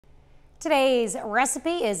Today's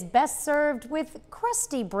recipe is best served with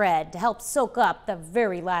crusty bread to help soak up the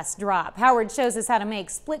very last drop. Howard shows us how to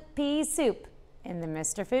make split pea soup in the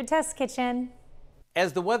Mr. Food Test Kitchen.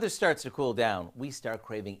 As the weather starts to cool down, we start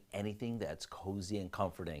craving anything that's cozy and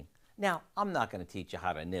comforting. Now, I'm not going to teach you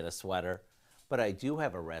how to knit a sweater, but I do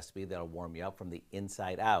have a recipe that'll warm you up from the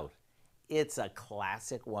inside out. It's a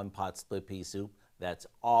classic one-pot split pea soup that's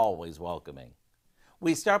always welcoming.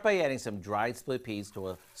 We start by adding some dried split peas to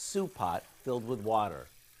a soup pot filled with water.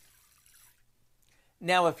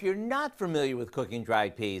 Now, if you're not familiar with cooking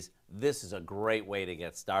dried peas, this is a great way to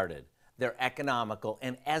get started. They're economical,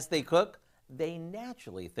 and as they cook, they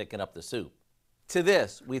naturally thicken up the soup. To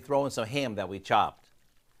this, we throw in some ham that we chopped.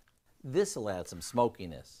 This will add some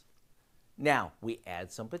smokiness. Now, we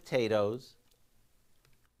add some potatoes,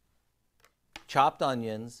 chopped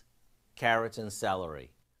onions, carrots, and celery.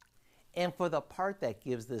 And for the part that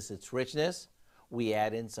gives this its richness, we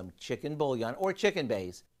add in some chicken bouillon or chicken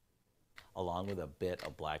base, along with a bit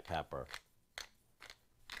of black pepper.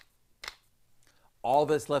 All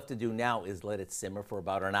that's left to do now is let it simmer for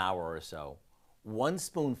about an hour or so. 1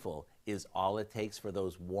 spoonful is all it takes for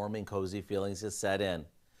those warm and cozy feelings to set in.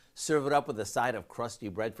 Serve it up with a side of crusty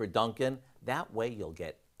bread for Dunkin'. That way you'll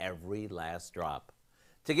get every last drop.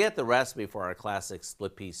 To get the recipe for our classic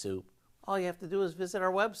split pea soup, all you have to do is visit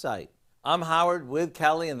our website. I'm Howard with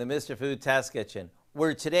Kelly in the Mr. Food Test Kitchen,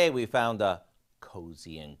 where today we found a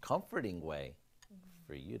cozy and comforting way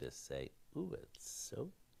for you to say, ooh, it's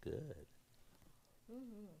so good.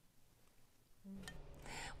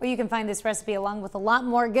 Well, you can find this recipe along with a lot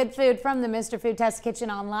more good food from the Mr. Food Test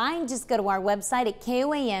Kitchen online. Just go to our website at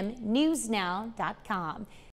KOAMnewsnow.com.